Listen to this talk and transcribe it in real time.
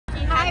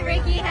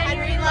Ricky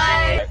Henry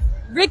Live.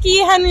 Ricky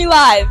Henry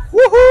Live.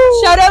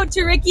 Woohoo! Shout out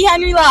to Ricky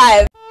Henry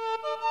Live.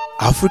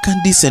 African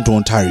Descent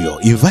Ontario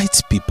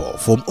invites people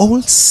from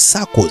all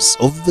circles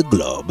of the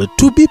globe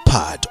to be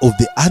part of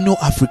the annual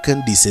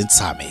African Descent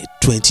Summit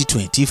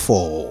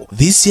 2024.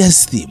 This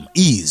year's theme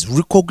is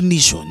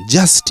Recognition,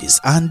 Justice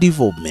and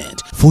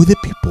Development for the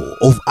people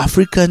of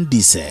African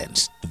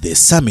descent. The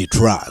summit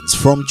runs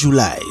from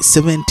July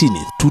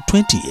 17th to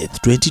 20th,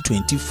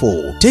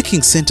 2024,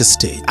 taking center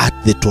stage at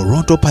the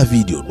Toronto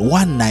Pavilion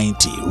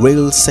 190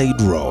 Railside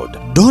Road.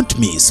 Don't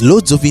miss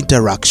loads of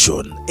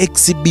interaction,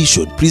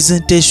 exhibition,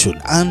 presentation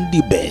and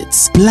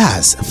debates,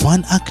 plus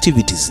fun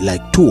activities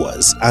like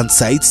tours and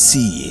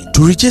sightseeing.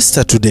 To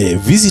register today,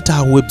 visit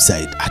our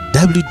website at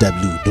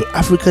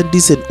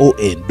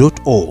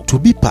www.africandescenton.org to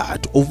be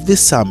part of the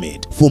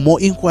summit. For more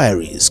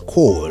inquiries,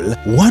 call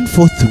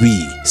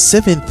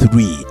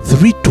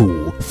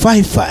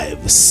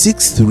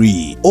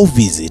 143-7332-5563 or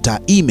visit our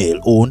email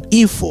on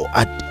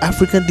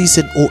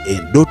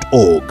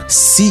info@africandescenton.org.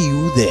 See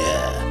you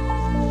there.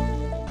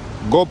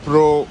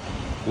 Gopro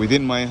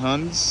within my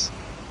hands,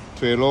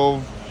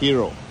 12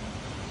 Hero.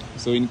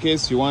 So in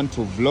case you want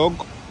to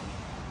vlog,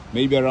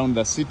 maybe around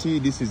the city,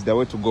 this is the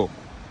way to go.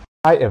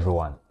 Hi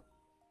everyone,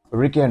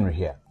 Ricky Henry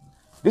here.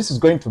 This is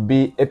going to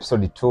be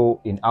episode 2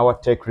 in our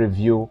tech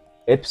review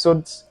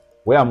episodes,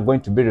 where I'm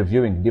going to be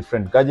reviewing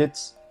different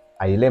gadgets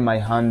I lay my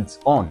hands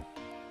on.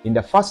 In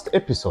the first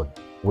episode,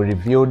 we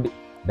reviewed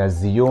the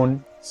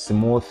Zhiyun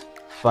Smooth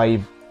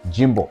 5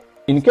 Gimbal.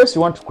 In case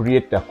you want to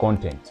create the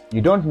content,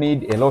 you don't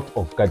need a lot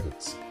of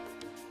gadgets.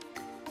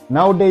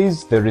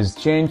 Nowadays, there is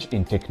change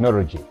in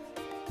technology.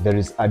 There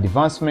is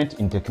advancement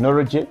in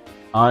technology,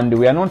 and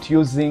we are not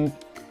using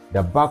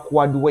the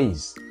backward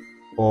ways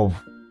of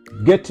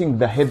getting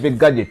the heavy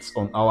gadgets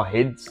on our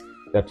heads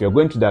that we are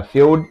going to the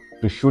field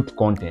to shoot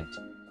content.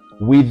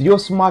 With your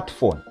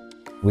smartphone,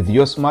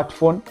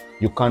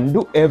 you can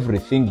do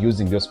everything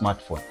using your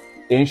smartphone.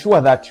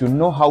 Ensure that you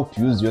know how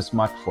to use your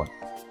smartphone.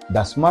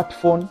 The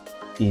smartphone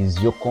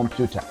is your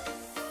computer.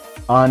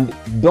 And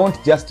don't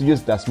just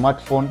use the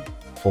smartphone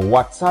for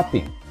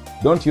WhatsApping.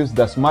 Don't use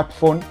the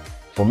smartphone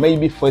for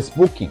maybe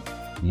Facebooking.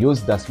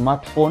 Use the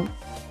smartphone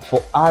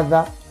for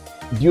other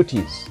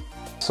duties.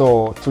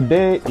 So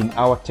today in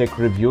our tech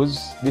reviews,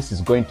 this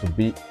is going to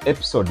be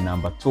episode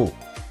number 2.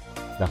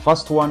 The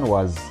first one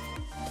was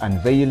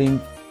unveiling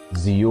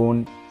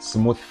Zhiyun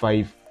Smooth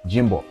 5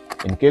 Gimbal.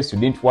 In case you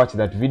didn't watch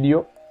that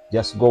video,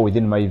 just go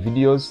within my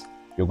videos.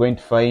 You're going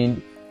to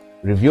find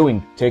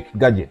reviewing tech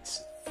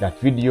gadgets. That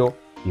video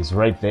is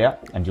right there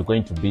and you're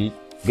going to be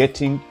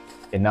getting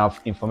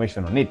enough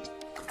information on it.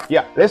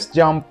 Yeah, let's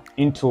jump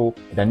into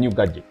the new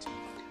gadget.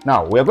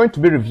 Now, we are going to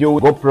be reviewing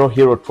GoPro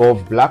Hero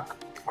 12 Black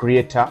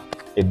Creator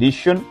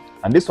Edition,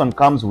 and this one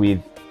comes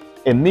with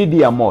a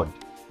media mode.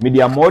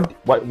 Media mode,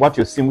 what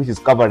you're seeing, which is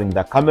covering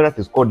the camera,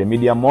 is called a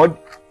media mode.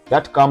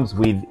 That comes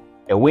with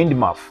a wind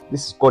muff.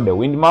 This is called a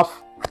wind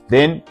muff.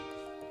 Then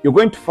you're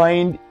going to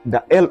find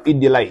the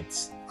LED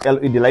lights,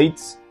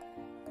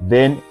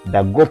 then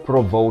the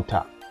GoPro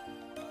Volta.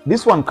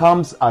 This one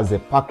comes as a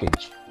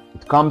package.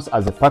 It comes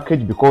as a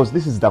package because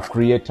this is the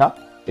Creator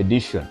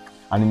Edition.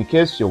 And in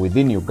case you're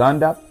within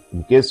Uganda,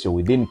 in case you're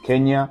within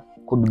Kenya,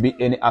 could be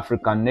any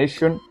African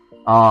nation,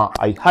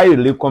 I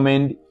highly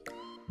recommend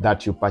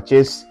that you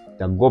purchase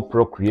the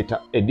GoPro Creator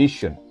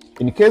Edition.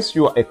 In case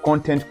you are a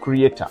content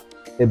creator,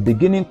 a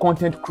beginning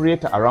content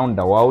creator around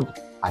the world,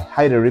 I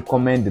highly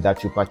recommend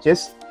that you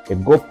purchase a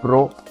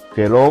GoPro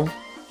 12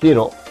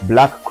 Hero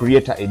Black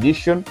Creator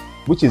Edition,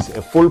 which is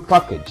a full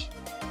package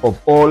of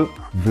all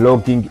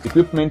vlogging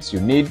equipments you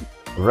need,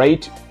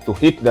 right, to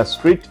hit the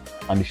street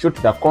and shoot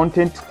the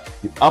content.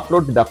 You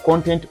upload the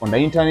content on the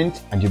internet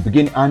and you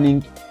begin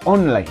earning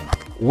online.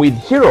 With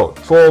Hero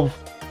 12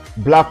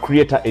 Black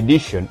Creator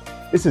Edition,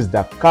 this is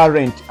the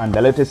current and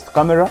the latest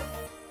camera,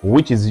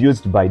 which is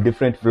used by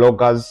different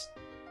vloggers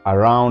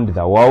around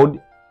the world,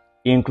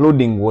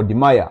 including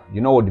Wodimaya.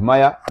 You know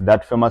Wodimaya,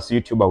 that famous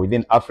YouTuber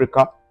within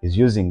Africa, is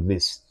using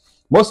this.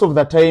 Most of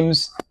the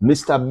times,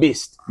 Mr.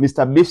 Beast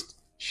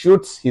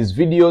shoots his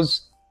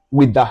videos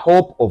with the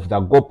help of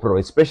the GoPro,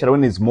 especially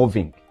when he's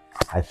moving.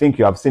 I think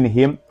you have seen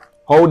him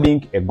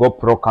holding a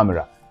GoPro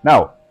camera.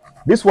 Now,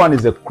 this one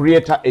is a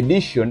Creator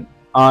Edition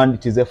and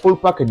it is a full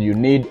package you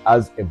need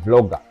as a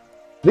vlogger.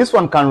 This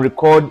one can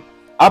record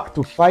up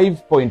to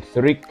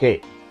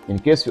 5.3K. In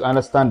case you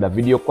understand the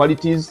video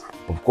qualities,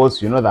 of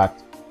course, you know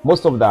that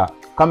most of the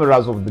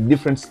cameras of the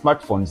different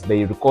smartphones,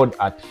 they record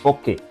at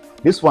 4K.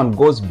 This one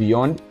goes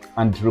beyond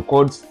and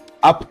records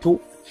up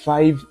to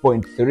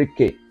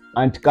 5.3K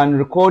and can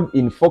record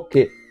in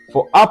 4K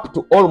for up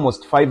to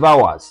almost 5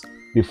 hours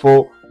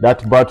before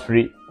that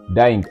battery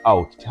dying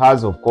out. It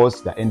has, of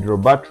course, the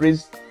Android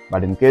batteries,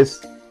 but in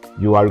case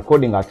you are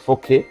recording at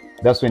 4K,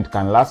 that's when it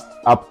can last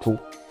up to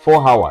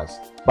 4 hours.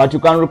 But you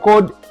can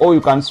record or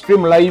you can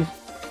stream live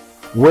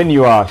when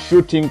you are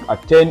shooting at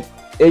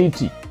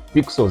 1080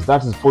 pixels,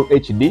 that is full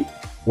HD,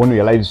 when we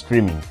are live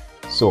streaming.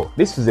 So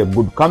this is a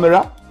good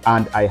camera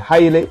and I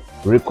highly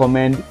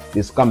recommend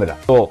this camera.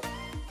 So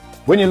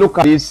When you look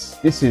at this,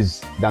 this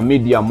is the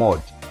media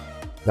mode.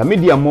 The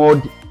media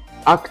mode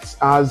acts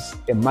as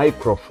a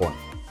microphone.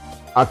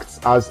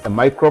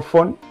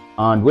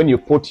 And when you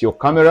put your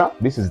camera,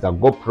 this is the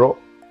GoPro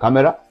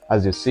camera,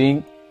 as you're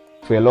seeing,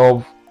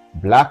 12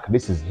 black.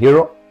 This is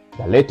Hero,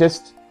 the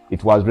latest.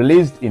 It was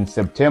released in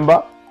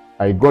September.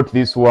 I got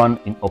this one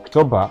in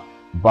October,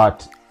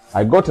 but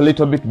I got a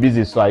little bit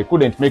busy, so I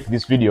couldn't make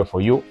this video for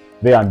you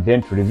there and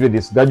then to review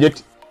this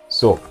gadget.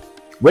 So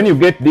when you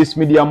get this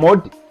media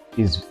mode,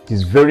 it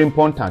is very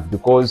important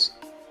because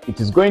it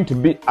is going to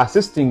be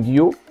assisting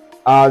you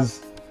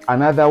as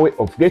another way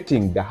of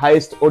getting the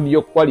highest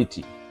audio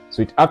quality.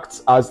 So it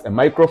acts as a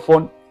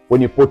microphone when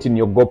you put in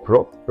your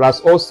GoPro, plus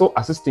also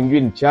assisting you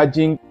in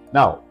charging.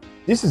 Now,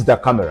 this is the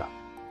camera,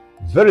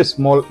 very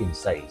small in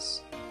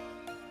size.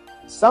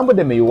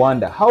 Somebody may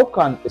wonder, how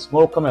can a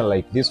small camera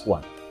like this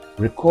one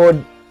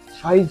record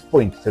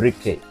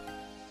 5.3K?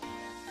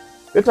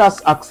 Let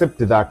us accept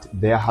that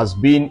there has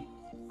been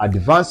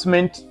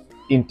advancement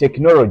in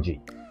technology.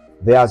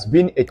 There has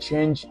been a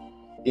change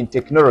in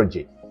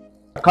technology.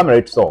 The camera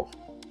itself,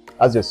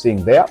 as you're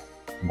seeing there,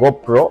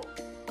 GoPro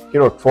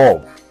Hero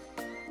 12.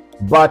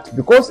 But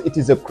because it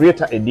is a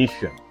creator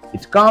edition,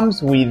 it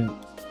comes with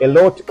a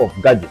lot of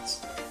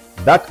gadgets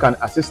that can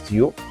assist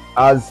you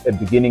as a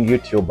beginning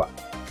YouTuber.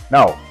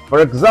 Now,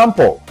 for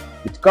example,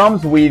 it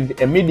comes with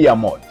a media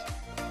mode.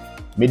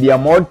 Media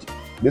mode,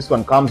 this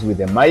one comes with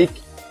a mic,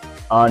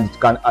 and it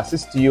can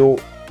assist you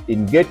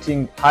in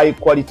getting high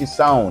quality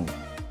sound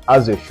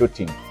as you're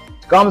shooting.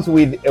 It comes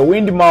with a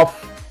wind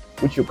muff,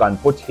 which you can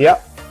put here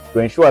to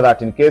ensure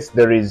that in case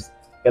there is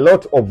a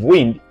lot of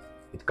wind,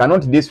 it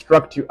cannot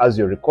distract you as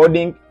you're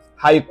recording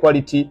high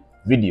quality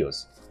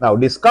videos. Now,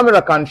 this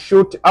camera can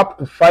shoot up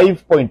to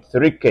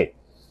 5.3K.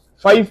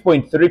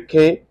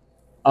 5.3K,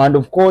 and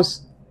of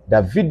course,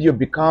 the video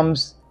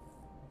becomes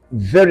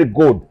very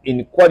good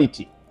in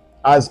quality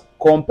as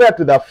compared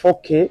to the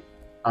 4K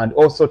and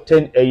also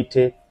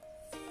 1080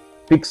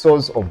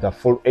 pixels of the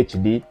full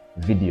HD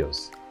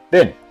videos.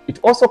 Then, it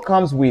also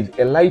comes with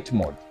a light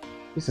mode.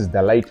 This is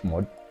the light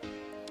mode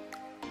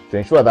to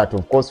ensure that,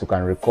 of course, you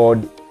can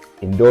record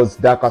in those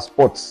darker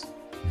spots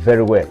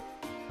very well.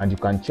 And you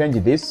can change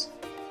this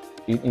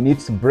in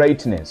its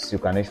brightness. You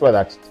can ensure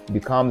that it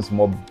becomes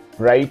more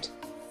bright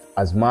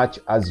as much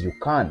as you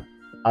can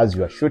as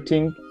you are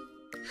shooting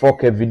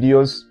 4K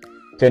videos,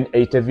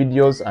 1080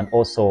 videos, and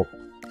also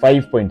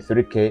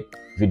 5.3K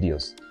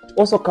videos. It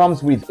also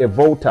comes with a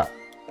volta.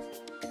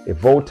 A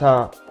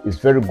volta is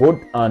very good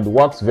and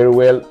works very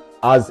well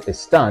as a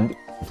stand.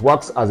 It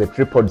works as a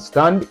tripod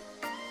stand.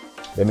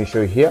 Let me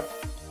show you here.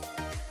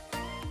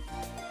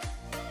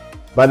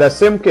 By the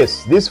same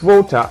case, this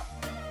volta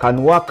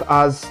can work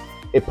as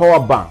a power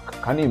bank.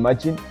 Can you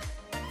imagine?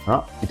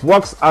 It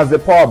works as a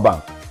power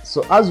bank.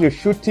 So as you're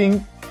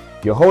shooting,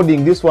 you're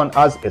holding this one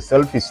as a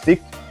selfie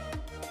stick.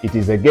 It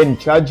is again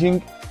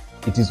charging.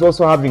 It is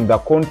also having the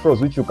controls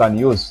which you can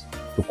use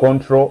to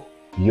control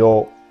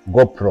your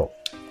GoPro.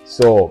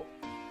 So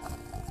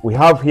we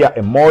have here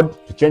a mode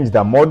to change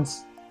the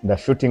modes, the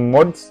shooting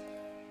modes.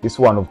 This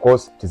one, of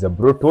course, it is a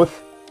Bluetooth.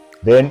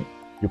 Then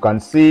you can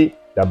see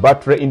the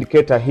battery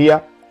indicator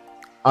here.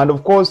 And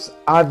of course,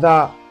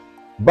 other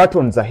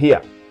buttons are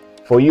here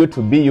for you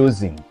to be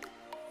using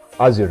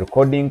as you're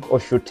recording or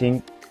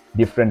shooting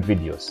different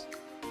videos.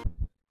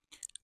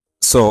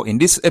 So in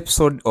this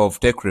episode of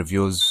Tech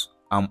Reviews,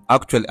 I'm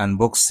actually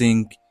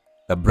unboxing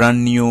the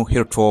brand new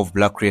Hero 12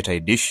 Black Creator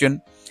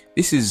Edition.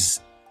 This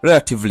is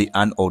relatively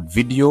an old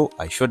video.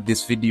 I shot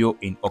this video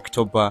in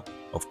October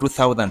of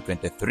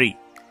 2023,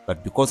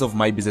 but because of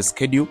my busy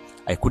schedule,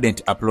 I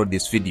couldn't upload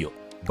this video.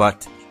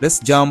 But let's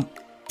jump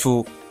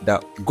to the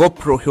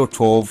GoPro Hero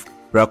 12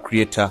 Black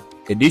Creator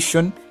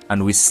Edition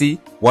and we see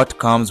what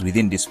comes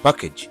within this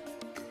package.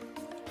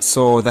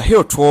 So the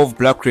Hero 12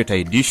 Black Creator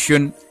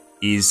Edition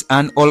is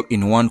an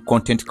all-in-one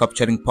content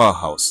capturing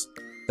powerhouse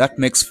that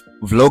makes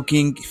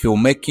vlogging,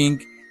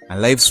 filmmaking,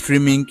 and live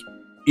streaming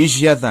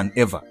easier than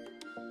ever.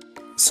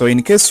 So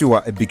in case you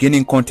are a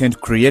beginning content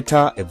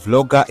creator, a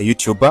vlogger, a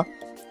YouTuber,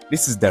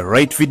 this is the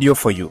right video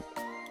for you.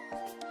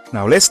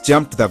 Now let's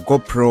jump to the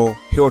GoPro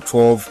Hero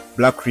 12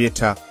 Black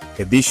Creator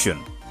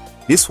Edition.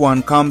 This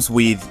one comes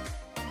with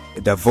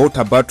the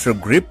Volta battery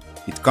grip.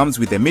 It comes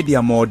with the media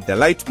mode, the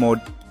light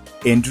mode,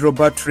 enduro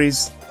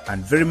batteries,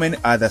 and very many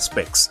other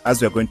specs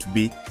as we are going to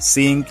be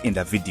seeing in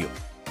the video.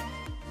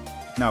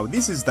 Now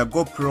this is the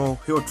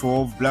GoPro Hero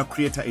 12 Black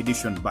Creator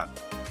Edition bag,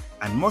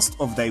 and most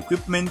of the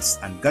equipments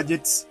and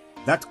gadgets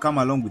that come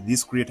along with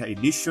this Creator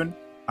Edition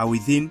are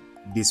within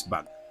this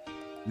bag.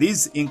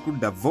 These include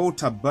the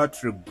Volta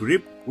battery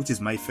grip, which is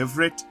my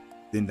favorite,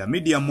 then the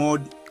media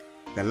mode,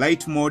 the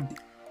light mode,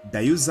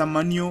 the user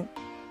manual,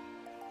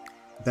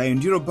 the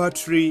enduro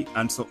battery,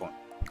 and so on.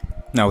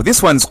 Now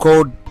this one's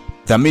called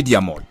the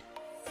media mode,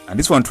 and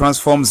this one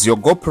transforms your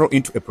GoPro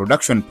into a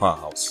production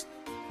powerhouse.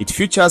 It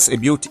features a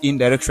built-in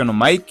directional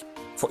mic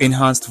for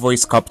enhanced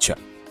voice capture.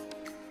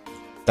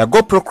 The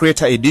GoPro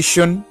Creator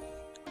Edition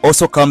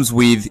also comes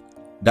with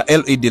the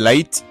LED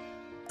light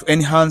to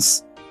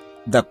enhance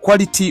the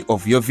quality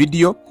of your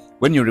video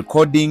when you're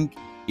recording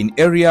in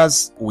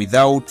areas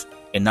without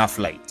enough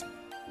light.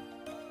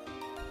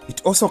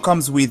 It also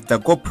comes with the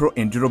GoPro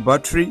Enduro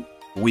battery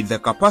with the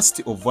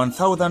capacity of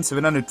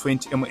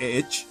 1720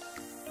 mAh,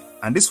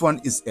 and this one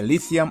is a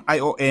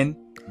lithium-ion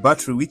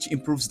battery which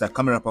improves the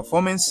camera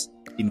performance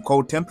in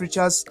cold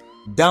temperatures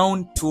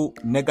down to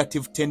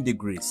 -10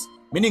 degrees,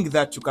 meaning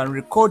that you can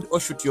record or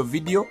shoot your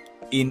video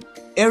in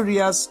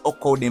areas or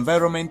cold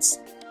environments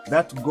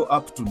that go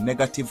up to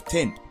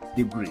 -10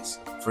 degrees.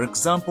 For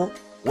example,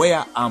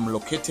 where I'm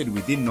located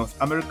within North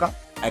America,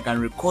 I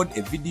can record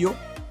a video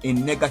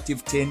in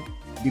 -10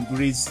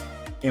 degrees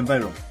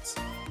environments.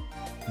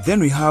 Then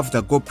we have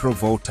the GoPro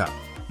Volta.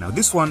 Now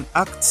this one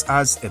acts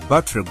as a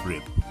battery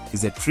grip,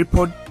 is a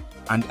tripod,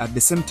 and at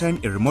the same time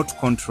a remote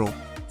control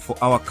for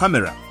our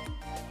camera.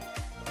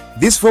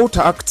 This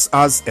Volta acts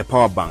as a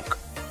power bank.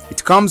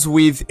 It comes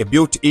with a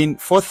built-in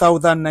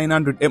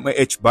 4900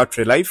 mAh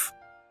battery life.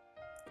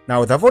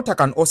 Now the Volta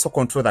can also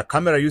control the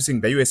camera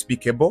using the USB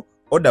cable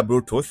or the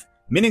Bluetooth,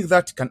 meaning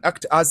that it can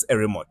act as a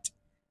remote.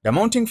 The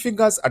mounting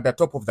fingers at the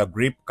top of the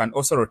grip can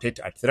also rotate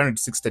at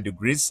 360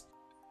 degrees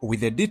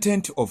with a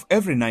detent of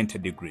every 90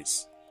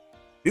 degrees.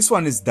 This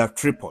one is the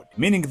tripod,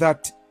 meaning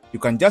that you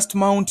can just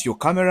mount your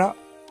camera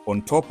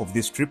on top of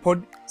this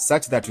tripod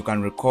such that you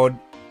can record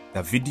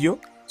the video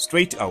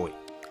straight away.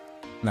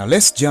 Now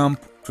let's jump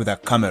to the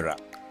camera.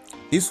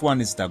 This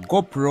one is the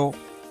GoPro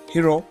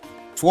Hero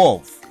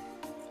 12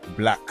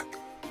 Black.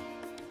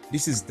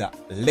 This is the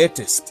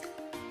latest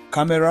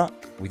camera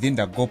within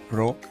the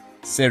GoPro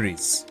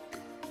series,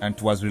 and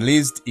it was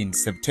released in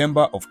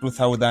September of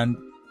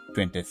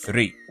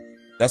 2023.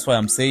 That's why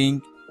I'm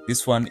saying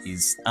this one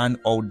is an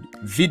old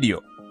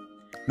video.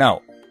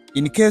 Now,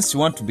 in case you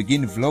want to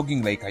begin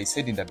vlogging, like I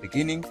said in the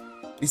beginning,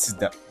 this is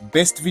the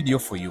best video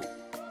for you.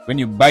 When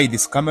you buy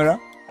this camera,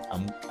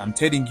 I'm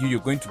telling you, you're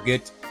going to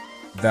get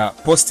the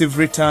positive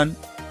return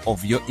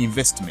of your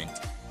investment.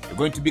 You're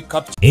going to be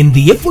captured. In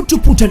the effort to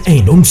put an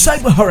end on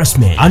cyber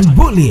harassment and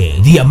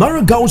bullying, the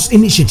Amara Girls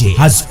Initiative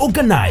has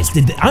organized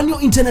the annual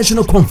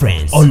international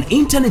conference on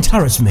internet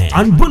harassment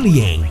and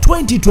bullying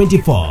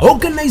 2024,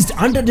 organized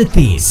under the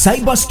theme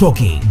Cyber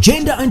Stalking,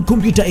 Gender and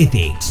Computer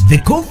Ethics. The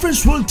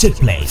conference will take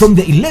place from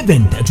the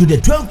 11th to the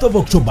 12th of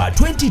October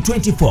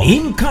 2024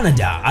 in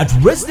Canada at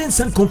Residence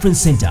and Conference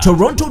Center,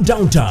 Toronto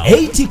Downtown,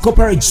 80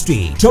 Copperage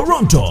Street,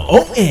 Toronto,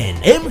 ON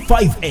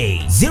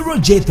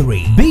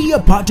M580J3. Be a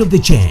part of the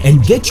chain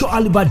and get your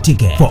early bird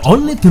ticket for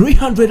only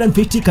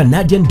 350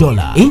 Canadian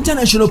dollar.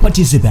 International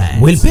participants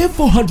will pay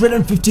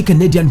 450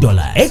 Canadian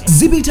dollar.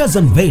 Exhibitors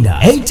and vendors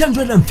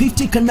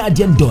 850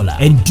 Canadian dollar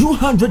and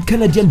 200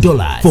 Canadian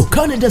dollars for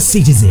Canada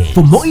citizens.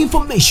 For more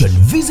information,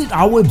 visit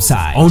our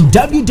website on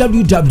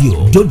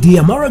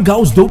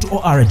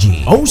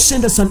www.theamaragirls.org or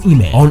send us an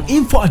email on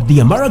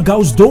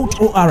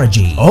info@theamaragirls.org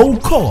or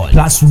call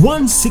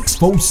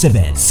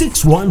 +1647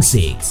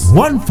 616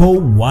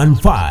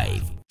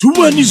 1415.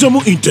 Tumanyiza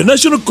mu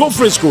International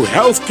Conference ku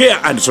Healthcare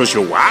and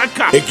Social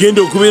Worker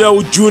egenda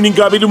okubeerawo June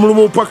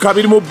 21 paka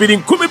 22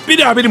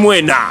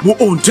 mu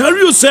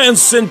Ontario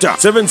Science Centre,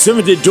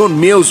 770 Don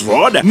Mills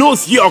Road,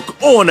 North York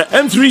on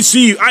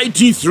M3C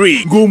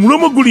IT3.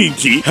 ng'omulomo guli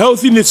nti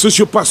Health in a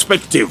Social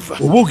Perspective.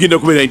 Oba ogenda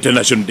kubeera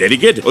international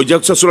delegate ojja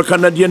kusasula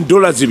Canadian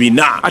dollars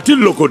 4, ate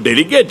local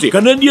delegate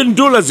Canadian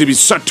dollars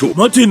 3.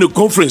 Mate eno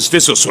conference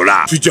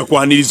tesosola. Tujja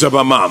kwaniriza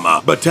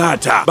bamaama,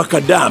 bataata,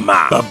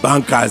 bakadama,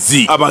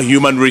 babankazi, aba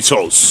human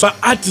resource, ba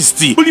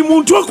artisti, buli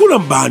muntu akola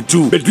mu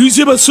bantu,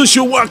 betuyize ba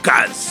social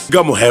workers,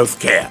 nga mu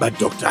healthcare, ba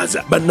doctors,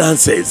 ba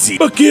nurses,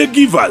 ba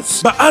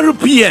caregivers, ba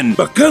RPN,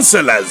 ba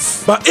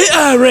counselors, ba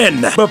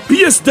ARN, ba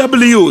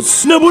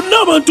PSWs, na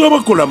bonna abantu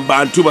abakola mu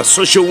bantu ba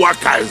social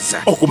workers.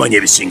 Okumanya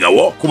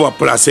ebisingawo kuba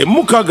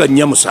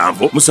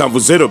 +6447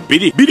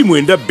 702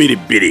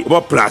 2922 oba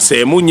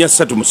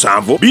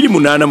 +137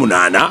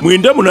 288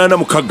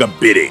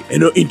 9862.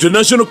 Eno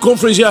International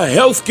Conference ya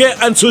Healthcare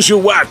and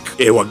Social Work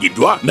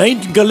ewagidwa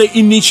Nightingale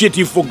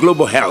Initiative for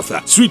Global Health,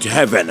 Sweet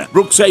Heaven,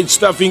 Brookside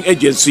Staffing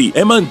Agency,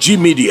 M&G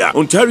Media,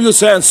 Ontario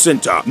Science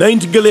Centre,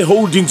 Nightingale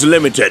Holdings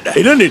Limited.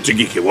 Era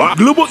netegekebwa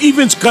Global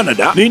Events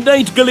Canada ne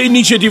Nightingale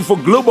Initiative for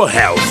Global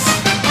Health.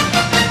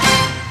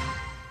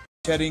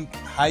 Sharing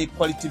high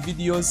quality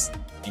videos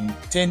in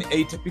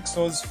 1080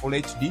 pixels Full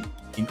HD,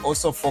 in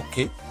also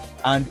 4K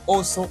and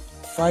also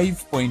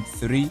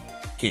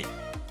 5.3K.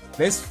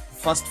 Let's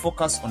first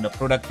focus on the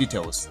product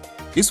details.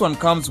 This one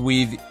comes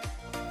with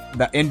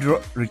the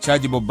Enduro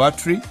rechargeable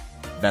battery,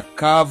 the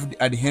curved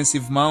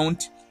adhesive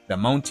mount, the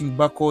mounting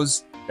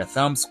buckles, the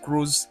thumb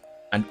screws,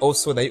 and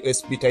also the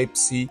USB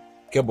Type-C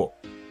cable.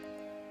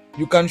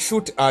 You can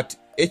shoot at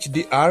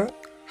HDR,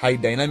 high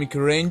dynamic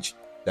range,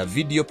 the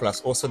video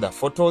plus also the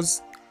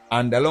photos,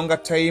 and the longer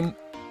time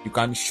you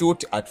can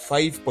shoot at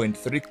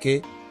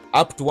 5.3K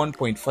up to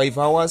 1.5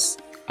 hours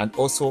and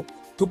also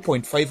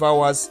 2.5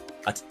 hours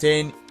at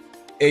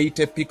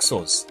 1080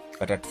 pixels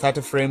but at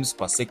 30 frames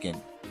per second.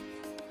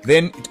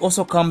 Then it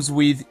also comes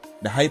with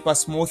the Hyper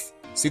Smooth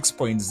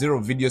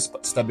 6.0 video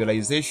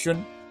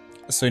stabilization.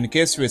 So in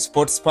case you're a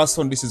sports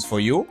person, this is for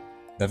you.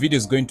 the video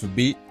is going to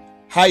be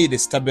highly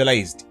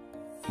stabilized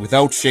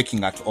without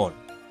shaking at all.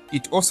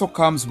 It also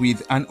comes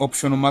with an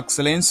optional max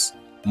lens,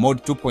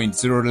 mode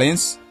 2.0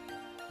 lens.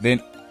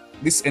 Then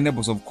this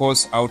enables, of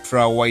course,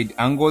 ultra wide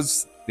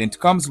angles. Then it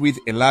comes with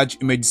a large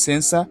image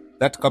sensor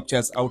that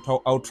captures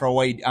ultra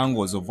wide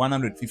angles of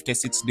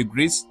 156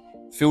 degrees,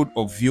 field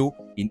of view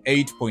in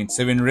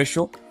 8.7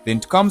 ratio. Then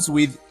it comes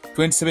with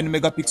 27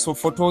 megapixel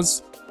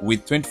photos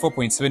with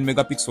 24.7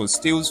 megapixel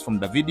stills from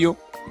the video.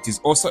 It is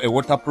also a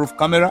waterproof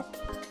camera,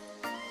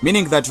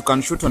 meaning that you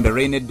can shoot on the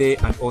rainy day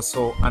and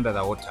also under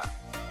the water.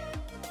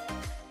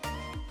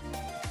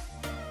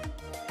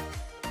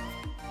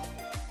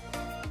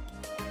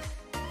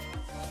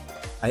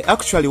 I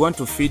actually want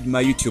to feed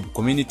my YouTube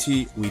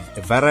community with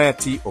a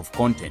variety of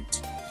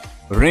content,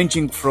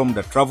 ranging from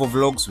the travel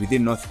vlogs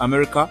within North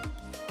America,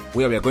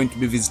 where we are going to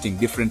be visiting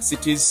different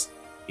cities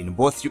in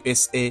both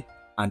USA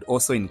and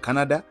also in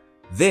Canada.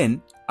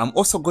 Then I'm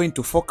also going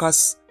to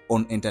focus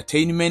on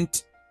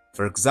entertainment.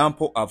 For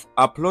example, I've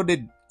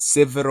uploaded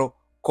several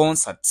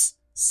concerts,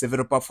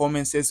 several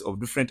performances of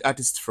different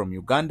artists from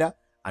Uganda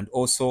and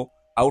also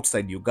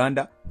outside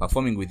Uganda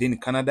performing within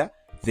Canada.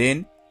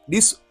 Then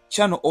this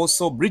channel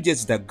also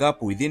bridges the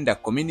gap within the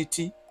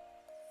community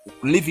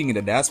living in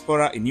the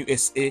diaspora in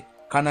USA,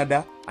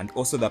 Canada, and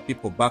also the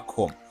people back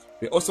home.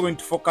 We're also going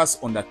to focus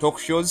on the talk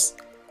shows.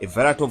 A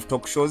variety of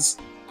talk shows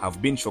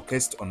have been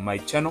showcased on my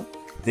channel.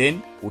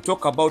 Then we'll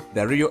talk about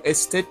the real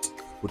estate,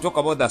 we'll talk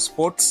about the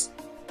sports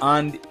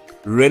and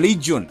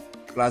religion,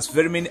 plus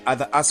very many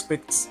other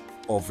aspects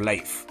of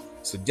life.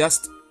 So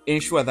just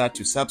ensure that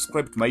you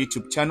subscribe to my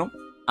YouTube channel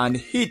and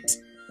hit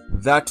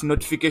that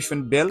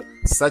notification bell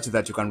such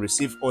that you can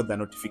receive all the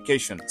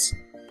notifications.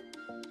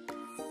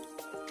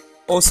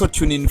 Also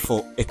tune in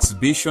for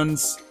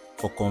exhibitions,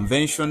 for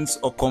conventions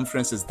or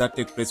conferences that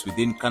take place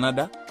within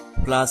Canada,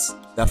 plus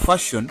the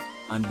fashion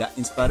and the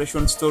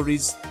inspiration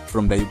stories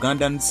from the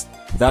Ugandans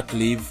that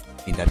live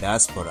in the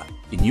diaspora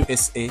in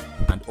USA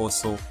and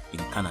also in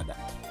Canada.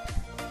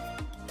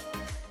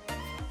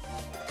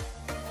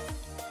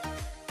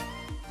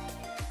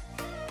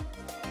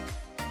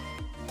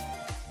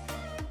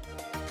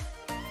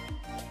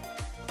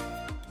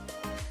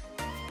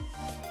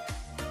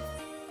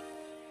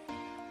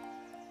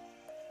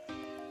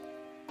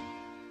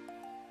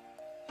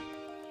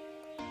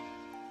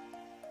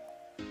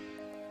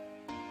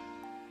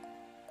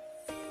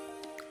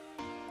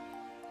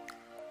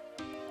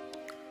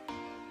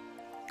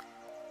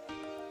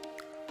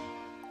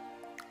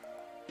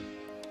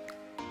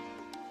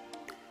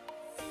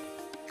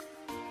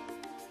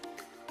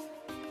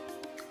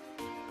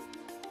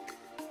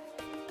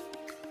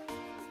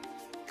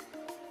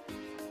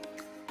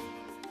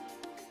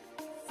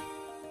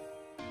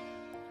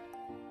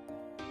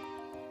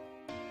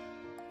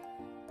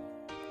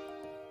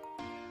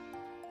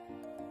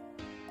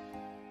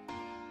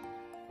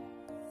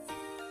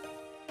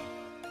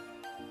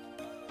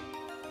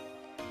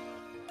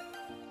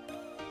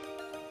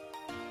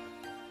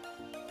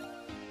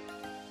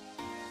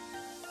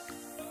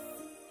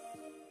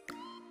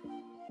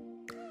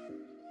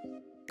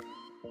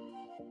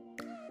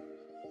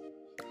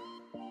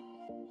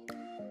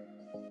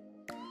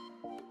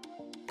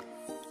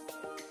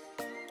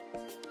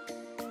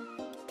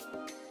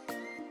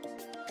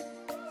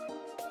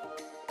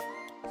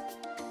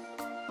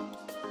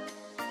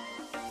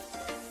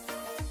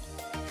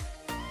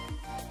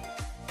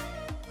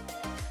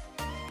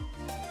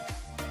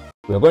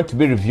 We are going to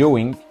be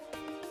reviewing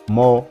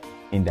more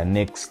in the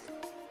next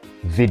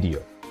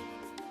video.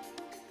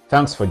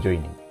 Thanks for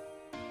joining.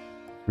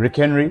 Rick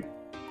Henry,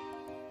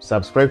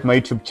 subscribe to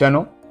my YouTube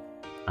channel,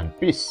 and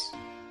peace.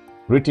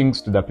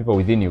 Greetings to the people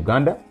within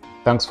Uganda.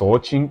 Thanks for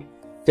watching.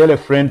 Tell a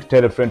friend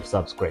to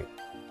subscribe.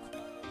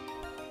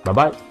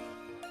 Bye-bye.